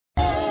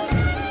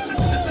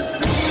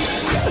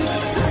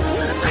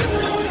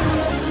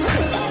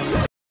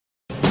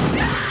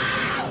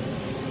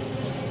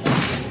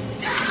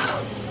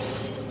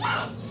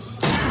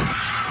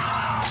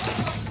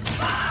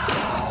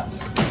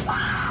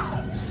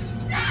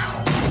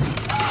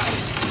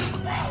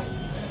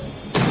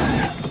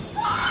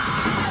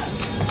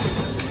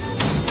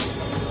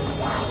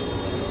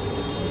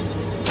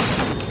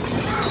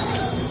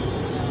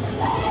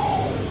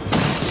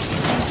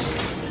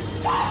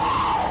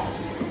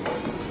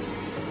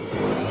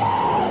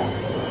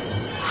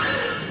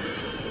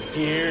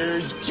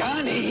Here's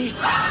Johnny.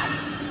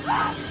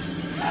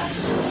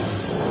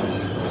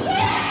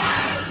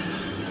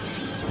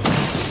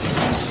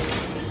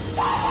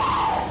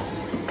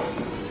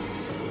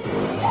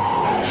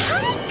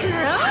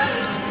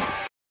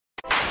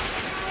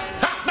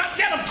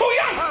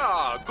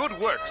 Good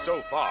work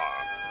so far.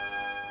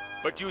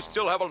 But you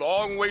still have a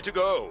long way to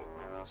go.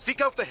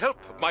 Seek out the help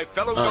of my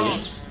fellow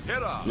gods,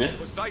 Hera,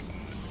 Poseidon,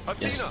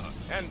 Athena,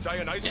 and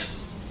Dionysus.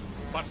 Yes.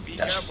 But be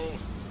careful.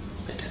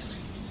 Fantastic.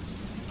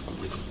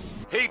 Unbelievable.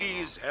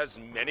 Hades has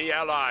many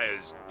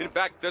allies. In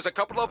fact, there's a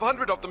couple of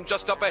hundred of them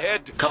just up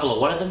ahead. Couple of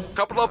what of them?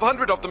 Couple of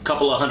hundred of them.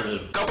 Couple of hundred of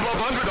them. Couple of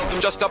hundred of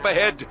them just up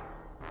ahead.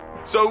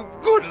 So,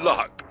 good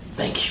luck.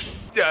 Thank you.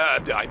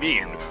 I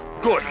mean,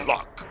 good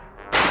luck.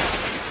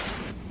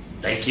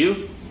 Thank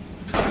you.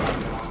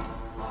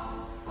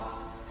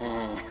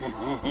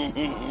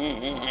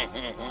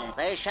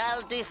 I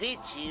shall defeat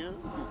you,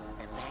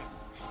 and then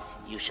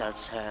you shall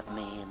serve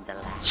me in the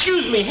land.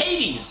 Excuse me,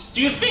 Hades.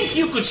 Do you think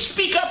you could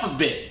speak up a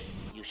bit?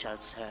 You shall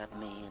serve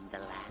me in the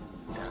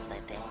land of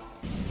the dead.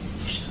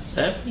 You shall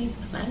serve me in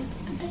the land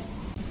of the dead.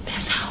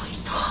 That's how he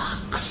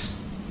talks.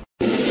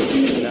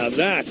 Now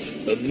that's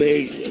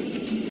amazing.